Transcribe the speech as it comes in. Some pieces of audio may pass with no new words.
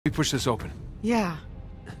me push this open. Yeah.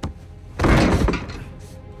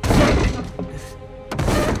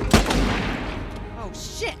 Oh,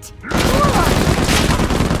 shit!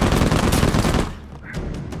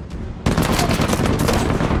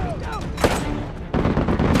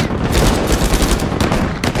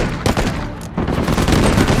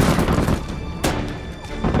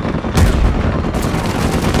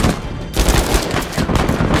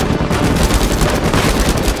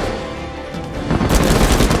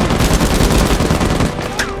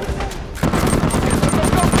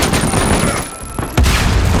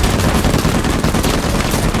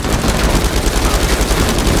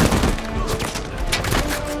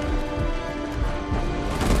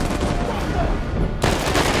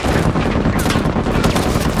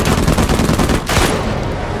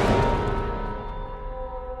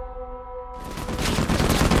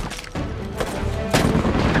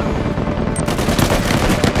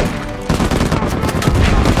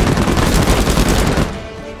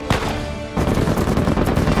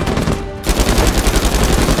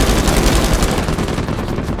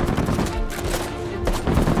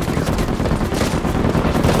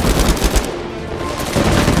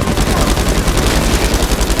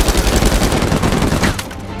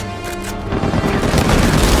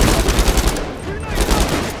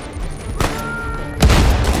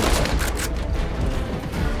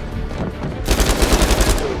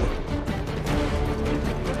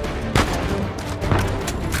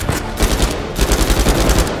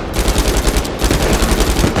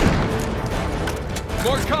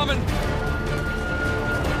 More coming!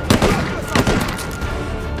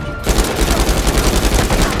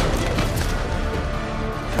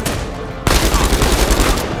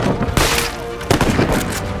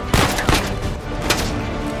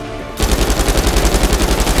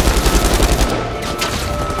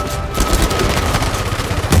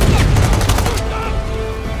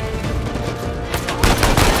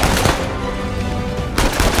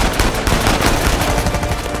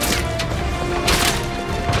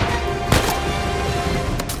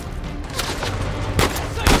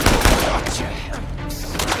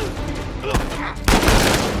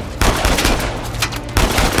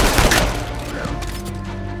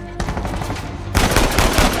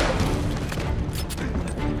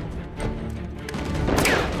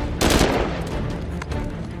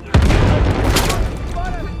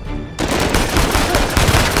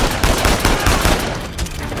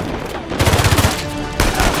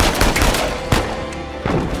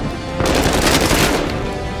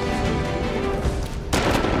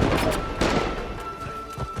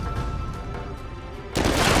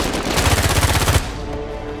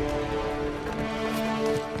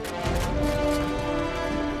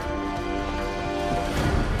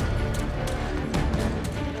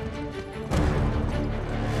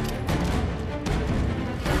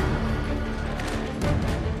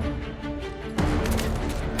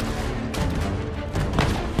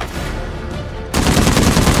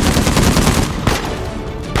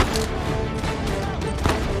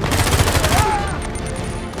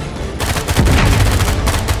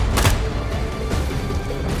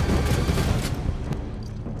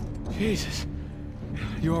 Jesus.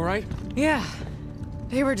 You all right? Yeah.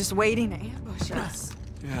 They were just waiting to ambush us.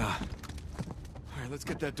 Yeah. All right, let's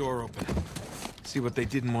get that door open. See what they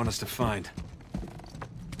didn't want us to find.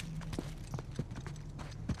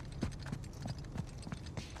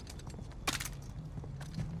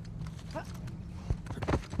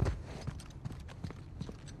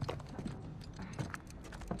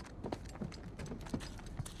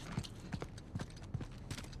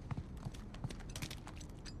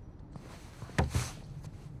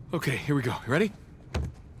 Okay, here we go. You ready?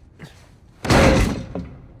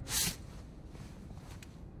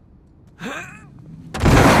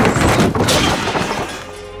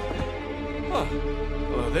 Oh,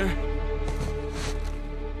 hello there.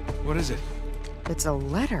 What is it? It's a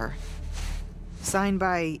letter. Signed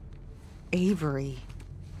by Avery.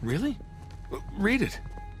 Really? Read it.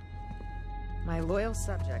 My loyal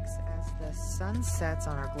subjects, as the sun sets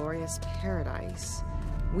on our glorious paradise,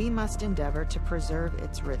 we must endeavor to preserve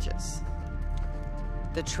its riches.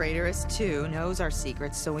 The traitorous, too, knows our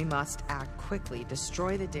secrets, so we must act quickly,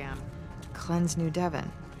 destroy the dam, cleanse New Devon.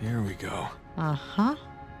 Here we go. Uh-huh.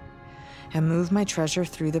 And move my treasure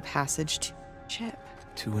through the passage to ship.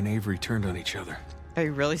 Two and Avery turned on each other. Are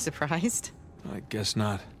you really surprised? I guess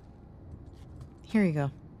not. Here you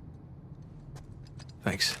go.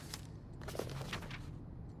 Thanks.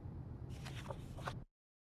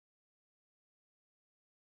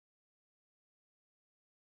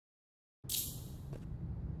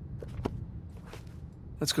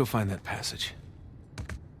 Let's go find that passage.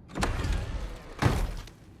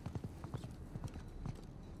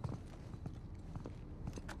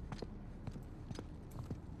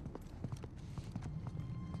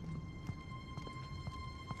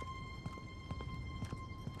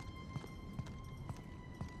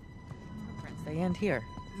 They end here.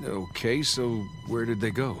 Okay, so where did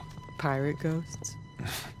they go? Pirate ghosts.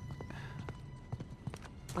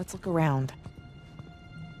 Let's look around.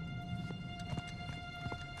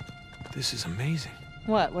 This is amazing.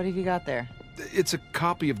 What? What have you got there? It's a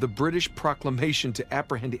copy of the British proclamation to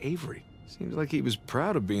apprehend Avery. Seems like he was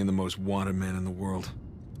proud of being the most wanted man in the world.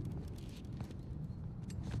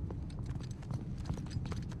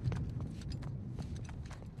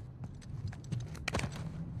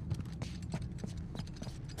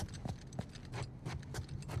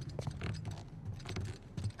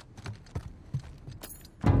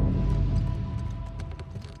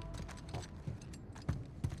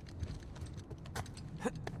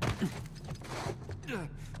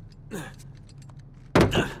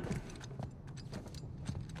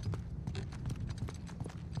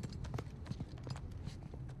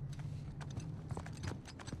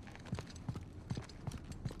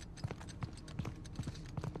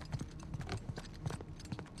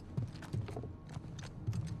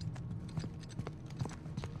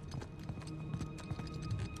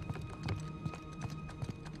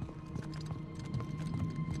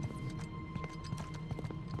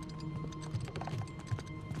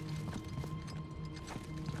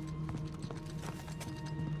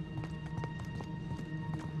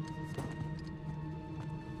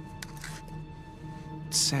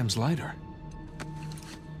 Sam's lighter.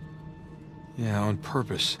 Yeah, on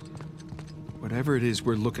purpose. Whatever it is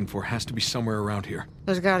we're looking for has to be somewhere around here.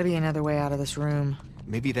 There's gotta be another way out of this room.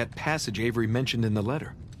 Maybe that passage Avery mentioned in the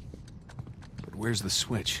letter. But where's the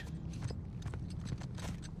switch?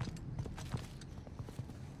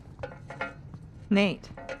 Nate.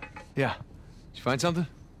 Yeah. Did you find something?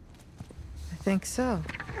 I think so.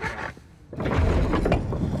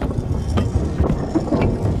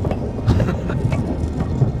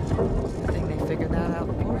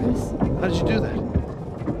 How did you do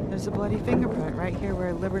that? There's a bloody fingerprint right here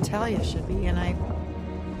where Libertalia should be, and I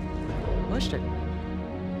pushed it.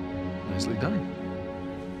 Nicely done.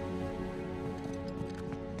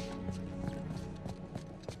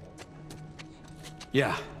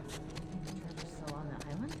 Yeah. Still on the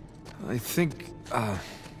island? I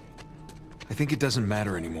think it doesn't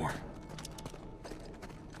matter anymore.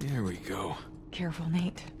 Here we go. Careful,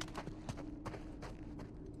 Nate.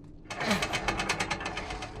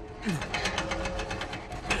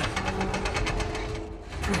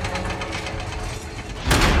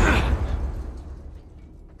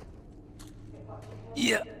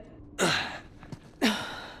 Yeah.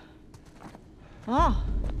 Oh.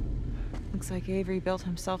 Looks like Avery built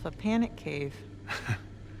himself a panic cave.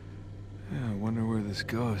 Yeah, I wonder where this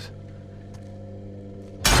goes.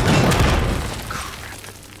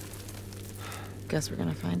 Guess we're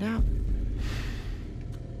gonna find out.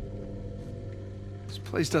 This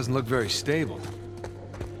place doesn't look very stable.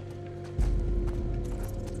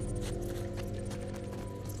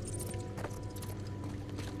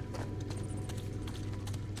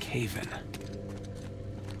 Cave-in.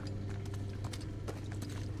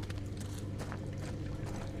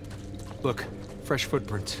 Look, fresh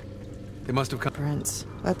footprints. They must have come. Prince,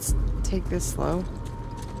 let's take this slow.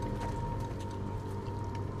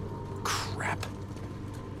 Crap.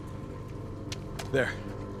 There.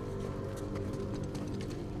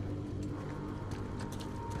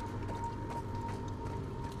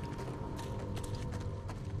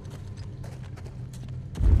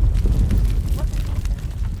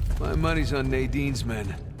 My money's on Nadine's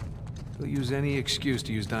men. They'll use any excuse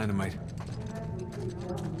to use dynamite.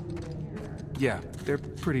 Yeah, they're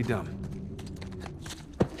pretty dumb.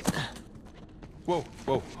 Whoa,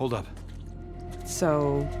 whoa, hold up.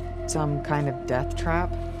 So, some kind of death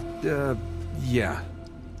trap? Yeah.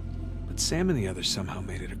 But Sam and the others somehow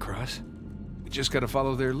made it across. We just gotta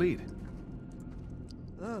follow their lead.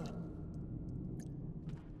 Ugh.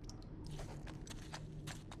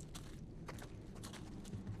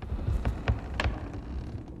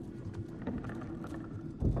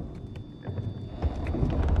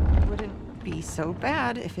 Wouldn't be so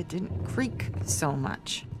bad if it didn't creak so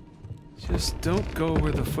much. Just don't go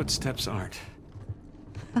where the footsteps aren't.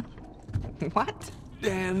 What?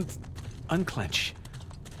 And unclench.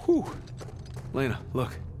 Whew. Lena,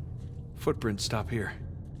 look. Footprints stop here.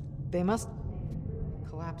 They must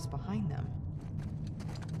collapse behind them.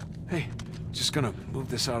 Hey, just gonna move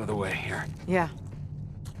this out of the way here. Yeah.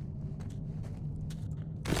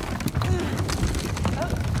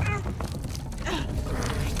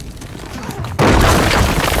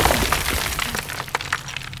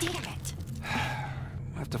 Damn it.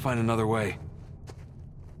 I have to find another way.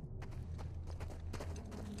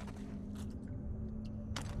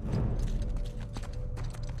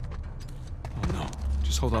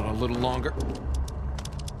 hold out a little longer.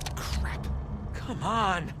 Crap. Come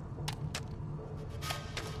on.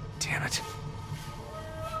 Damn it.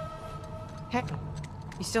 Heck,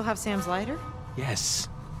 you still have Sam's lighter? Yes.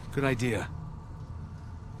 Good idea.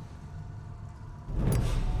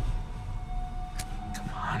 Come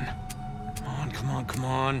on. Come on, come on, come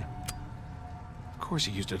on. Of course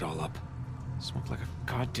he used it all up. Smoked like a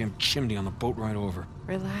goddamn chimney on the boat ride over.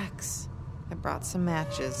 Relax. I brought some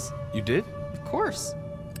matches. You did? Of course.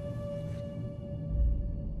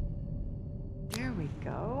 There we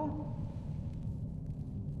go.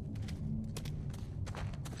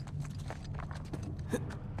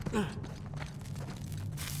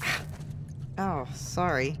 Oh,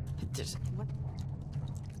 sorry. Just what?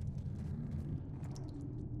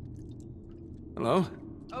 Hello?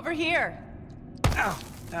 Over here. Ow!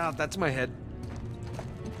 Ow, that's my head.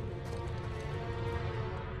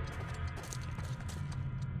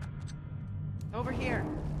 Over here.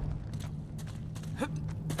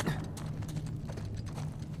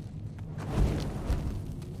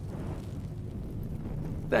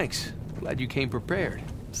 Thanks. Glad you came prepared.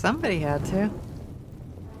 Somebody had to.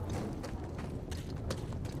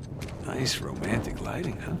 Nice romantic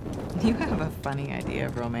lighting, huh? You have a funny idea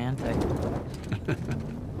of romantic.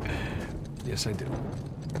 Yes, I do.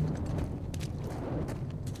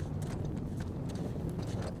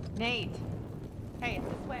 Nate. Hey,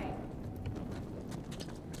 it's this way.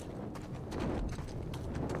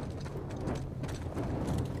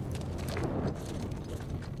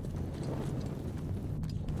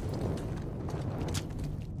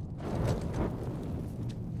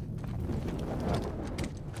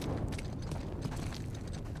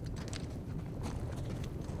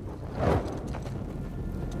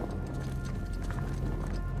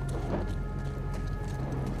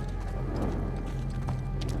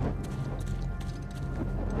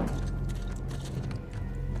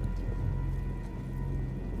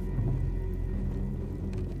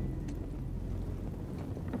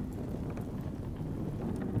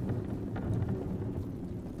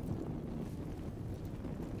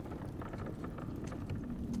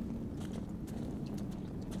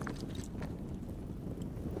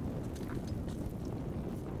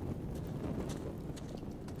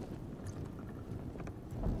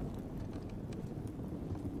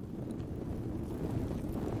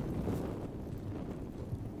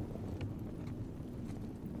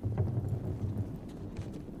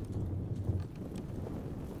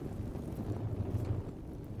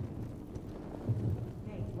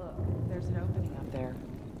 There's an opening up there.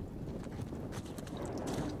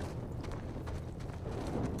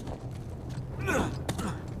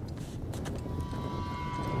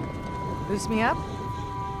 Boost me up?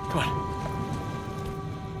 Come on.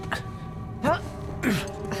 Huh?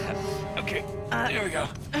 Okay, there we go.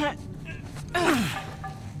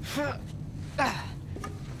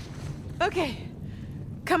 Okay,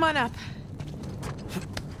 come on up.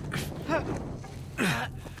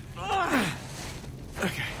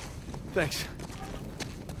 Okay, thanks.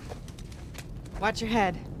 Watch your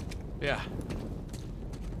head. Yeah.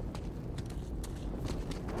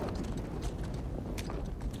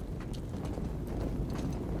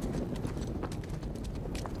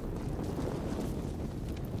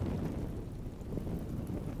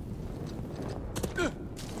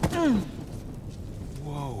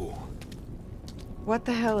 Whoa. What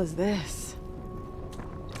the hell is this?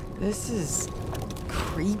 This is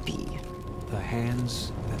creepy. The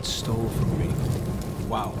hands that stole from me.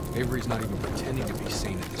 Wow, Avery's not even pretending to be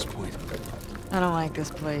sane at this point. I don't like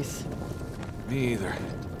this place. Me either.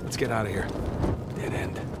 Let's get out of here. Dead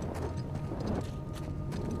end.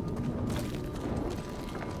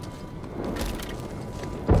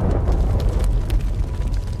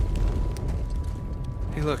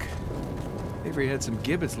 Hey, look. Avery had some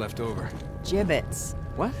gibbets left over. Gibbets.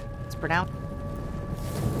 What? It's pronounced.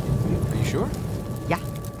 Are you sure? Yeah.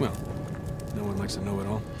 Well, no one likes to know it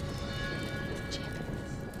all.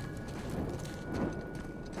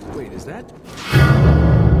 Wait, is that?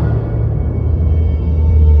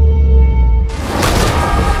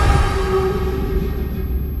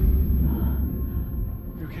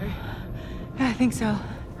 You okay? I think so.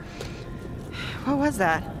 What was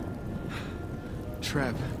that?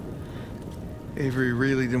 Trap. Avery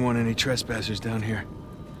really didn't want any trespassers down here.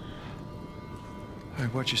 All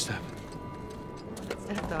right, watch your step.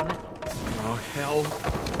 Step on it. Oh, hell.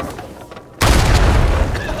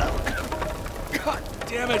 God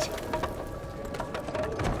damn it!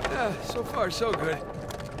 So far, so good.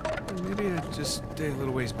 Maybe I just stay a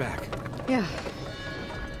little ways back. Yeah.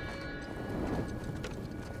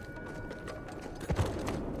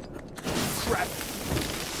 Crap.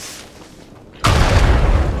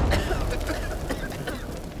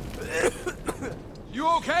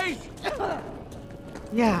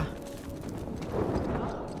 Yeah.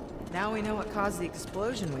 Now we know what caused the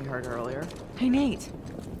explosion we heard earlier. Hey, Nate.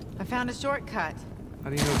 I found a shortcut. How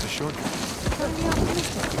do you know it's a shortcut? From the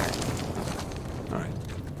optimistic cut. All right.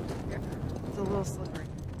 Here. It's a little slippery.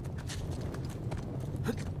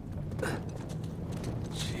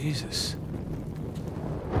 Jesus.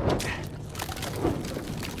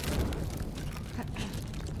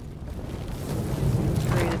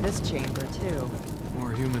 Created this chamber, too.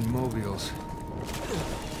 More human mobiles.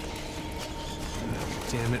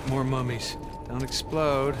 Damn it, more mummies. Don't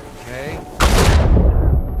explode, okay?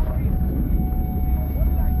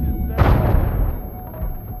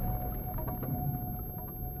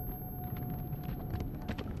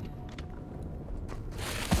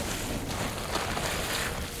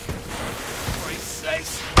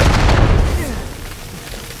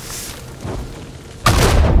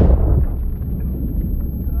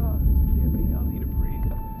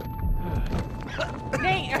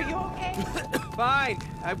 Nate, are you okay? Fine.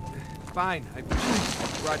 I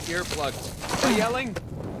brought earplugs. Are you yelling?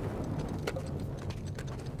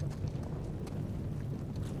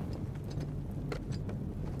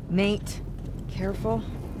 Nate, careful.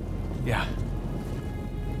 Yeah.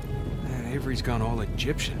 Avery's gone all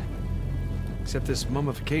Egyptian. Except this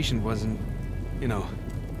mummification wasn't, you know,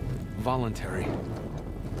 voluntary.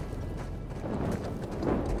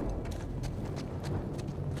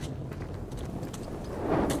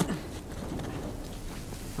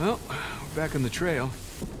 Well, we're back on the trail.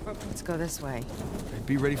 Let's go this way.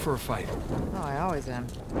 Be ready for a fight. Oh, I always am.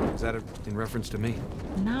 Is that in reference to me?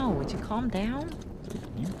 No, would you calm down?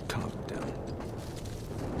 You calm down.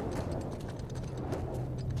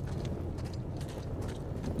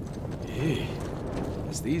 Hey,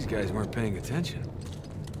 guess these guys weren't paying attention.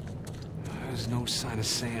 There's no sign of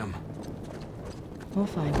Sam. We'll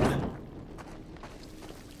find him.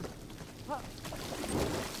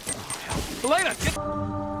 Elena, get...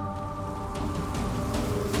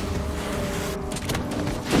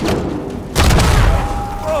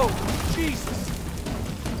 Whoa! Jesus!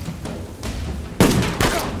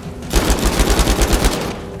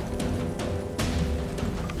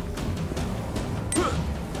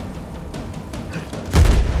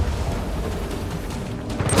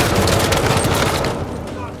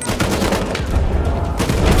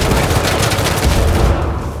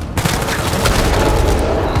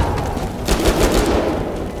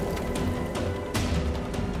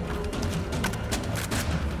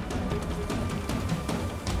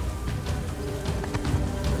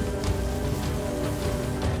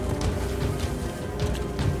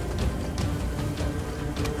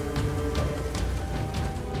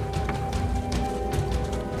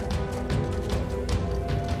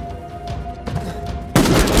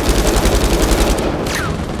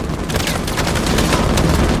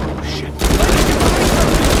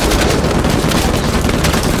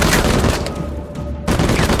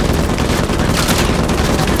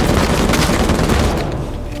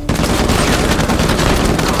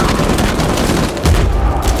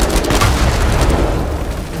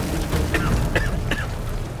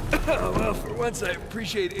 Once I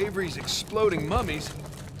appreciate Avery's exploding mummies.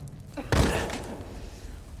 And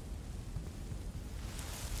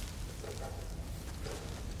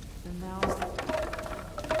now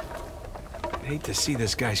I'd hate to see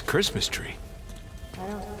this guy's Christmas tree. I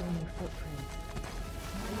don't see any footprints.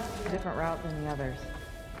 A different route than the others.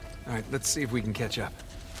 All right, let's see if we can catch up.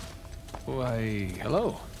 Why,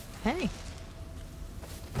 hello. Hey.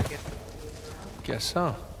 Guess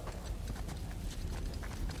so.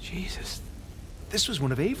 Jesus. This was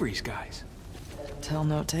one of Avery's guys. Tell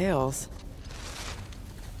no tales.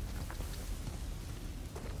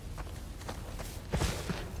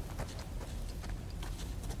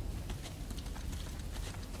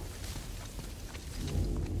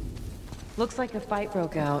 Looks like a fight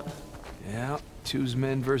broke out. Yeah, two's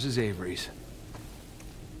men versus Avery's.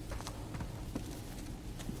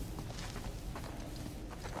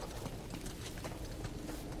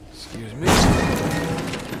 Excuse me.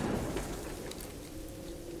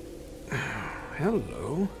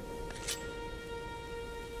 Hello.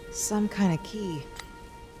 Some kind of key.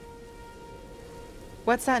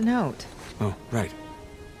 What's that note? Oh, right.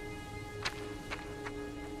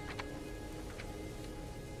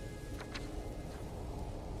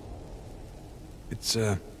 It's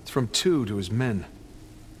from two to his men.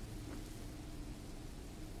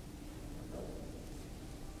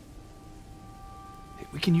 Hey,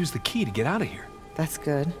 we can use the key to get out of here. That's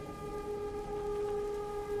good.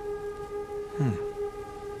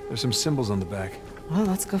 There's some symbols on the back. Well,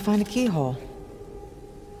 let's go find a keyhole.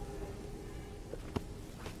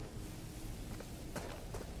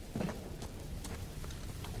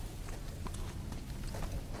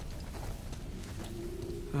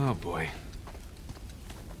 Oh boy.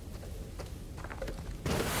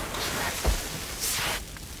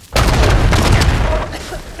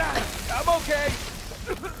 I'm okay.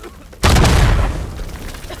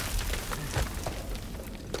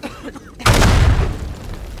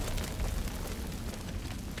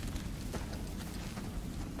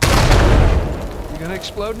 You gonna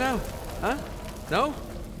explode now? Huh? No?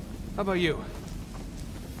 How about you?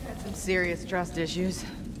 Had some serious trust issues.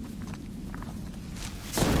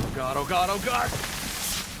 Oh god, oh god, oh god!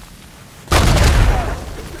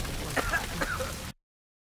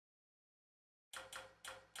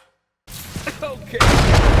 Okay.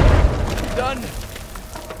 Done.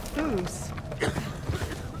 Booze.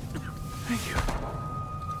 Thank you.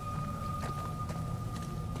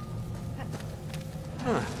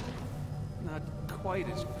 Huh. Not quite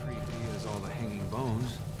as creepy as all the hanging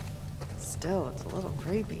bones. Still, it's a little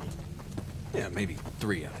creepy. Yeah, maybe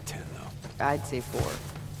 3 out of 10, though. I'd say 4.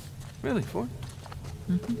 Really? 4?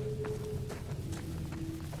 Mm-hmm.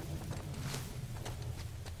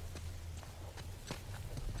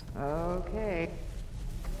 Okay.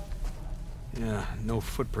 Yeah, no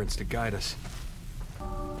footprints to guide us.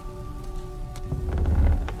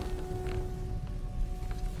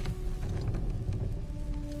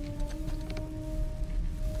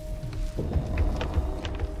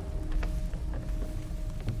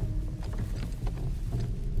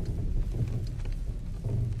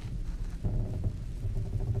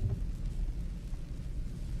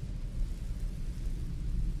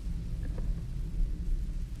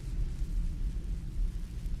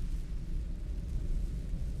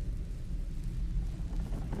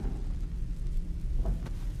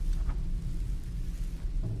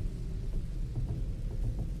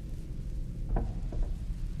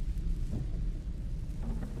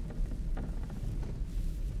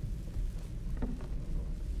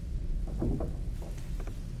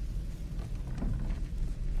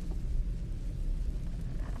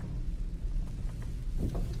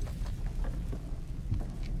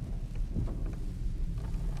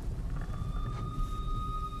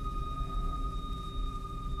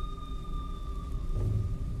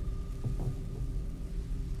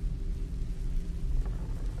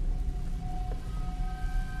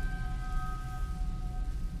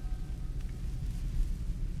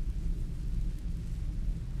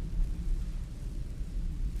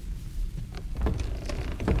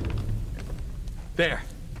 There.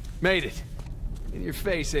 Made it. In your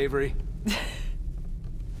face, Avery.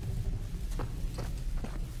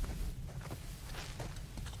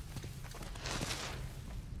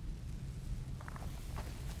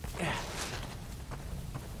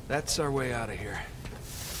 That's our way out of here.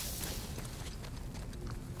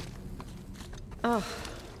 Oh,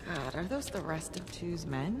 God, are those the rest of Two's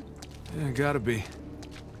men? Yeah, gotta be.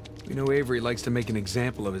 We know Avery likes to make an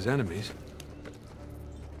example of his enemies.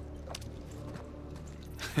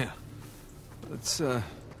 Yeah. Let's,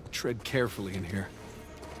 tread carefully in here.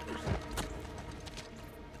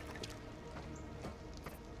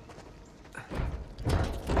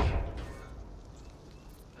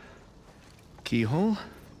 Keyhole?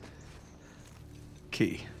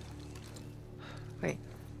 Key. Wait,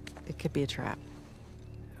 it could be a trap.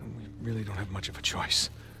 We really don't have much of a choice.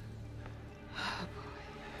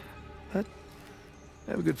 But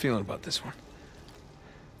I have a good feeling about this one.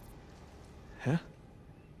 Huh?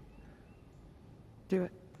 Do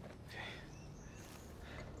it.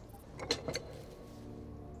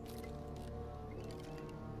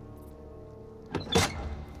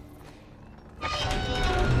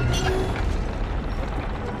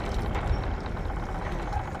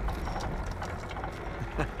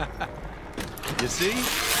 You see?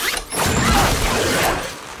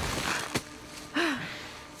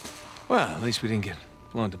 Well, at least we didn't get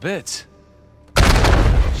blown to bits.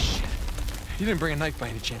 Shit. You didn't bring a knife by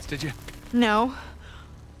any chance, did you? No.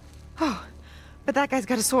 Oh, but that guy's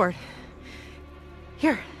got a sword.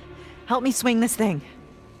 Here, help me swing this thing.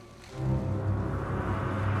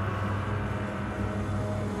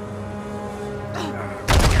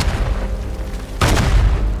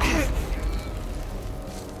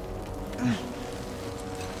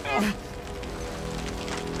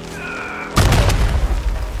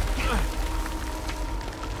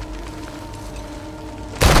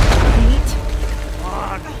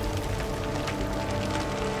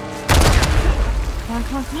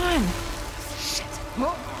 Come on. Shit.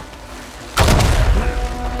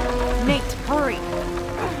 Nate, hurry.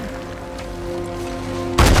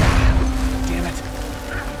 Damn it.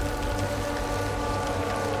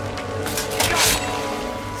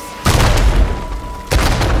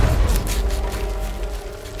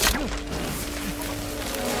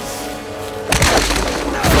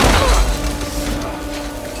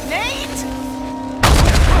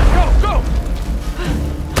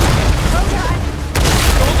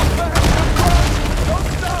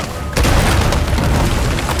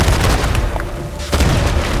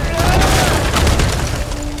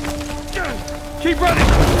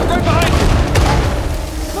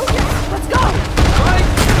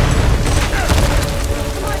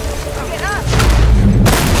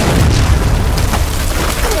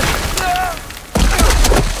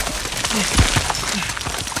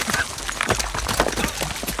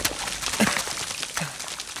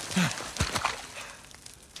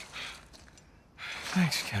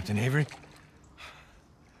 Thanks, Captain Avery.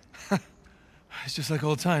 It's just like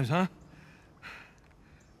old times, huh?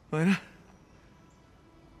 Lena?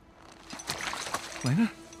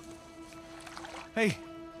 Lena? Hey!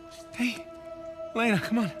 Hey! Lena,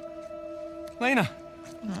 come on! Lena!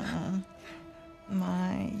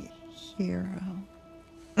 My hero.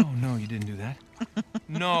 Oh, no, you didn't do that.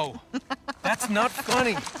 No! That's not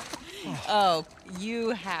funny! Oh, you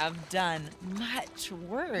have done much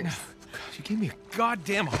worse. God, you gave me a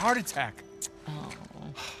goddamn heart attack. Oh,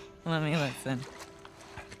 let me listen.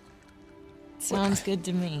 Sounds good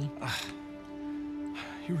to me.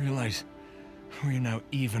 You realize we're now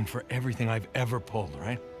even for everything I've ever pulled,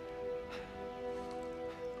 right?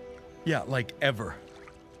 Yeah, like ever.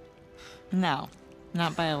 No,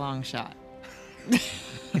 not by a long shot.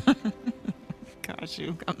 Gosh,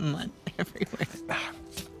 you've got mud everywhere.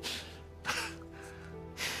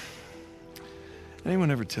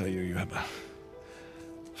 Anyone ever tell you you have a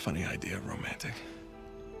funny idea of romantic?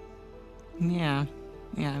 Yeah,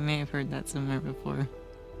 I may have heard that somewhere before.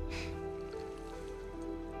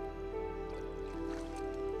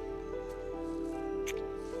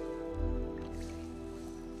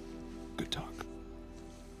 Good talk.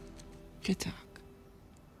 Good talk.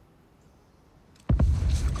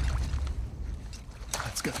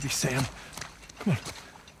 That's gotta be Sam. Come on.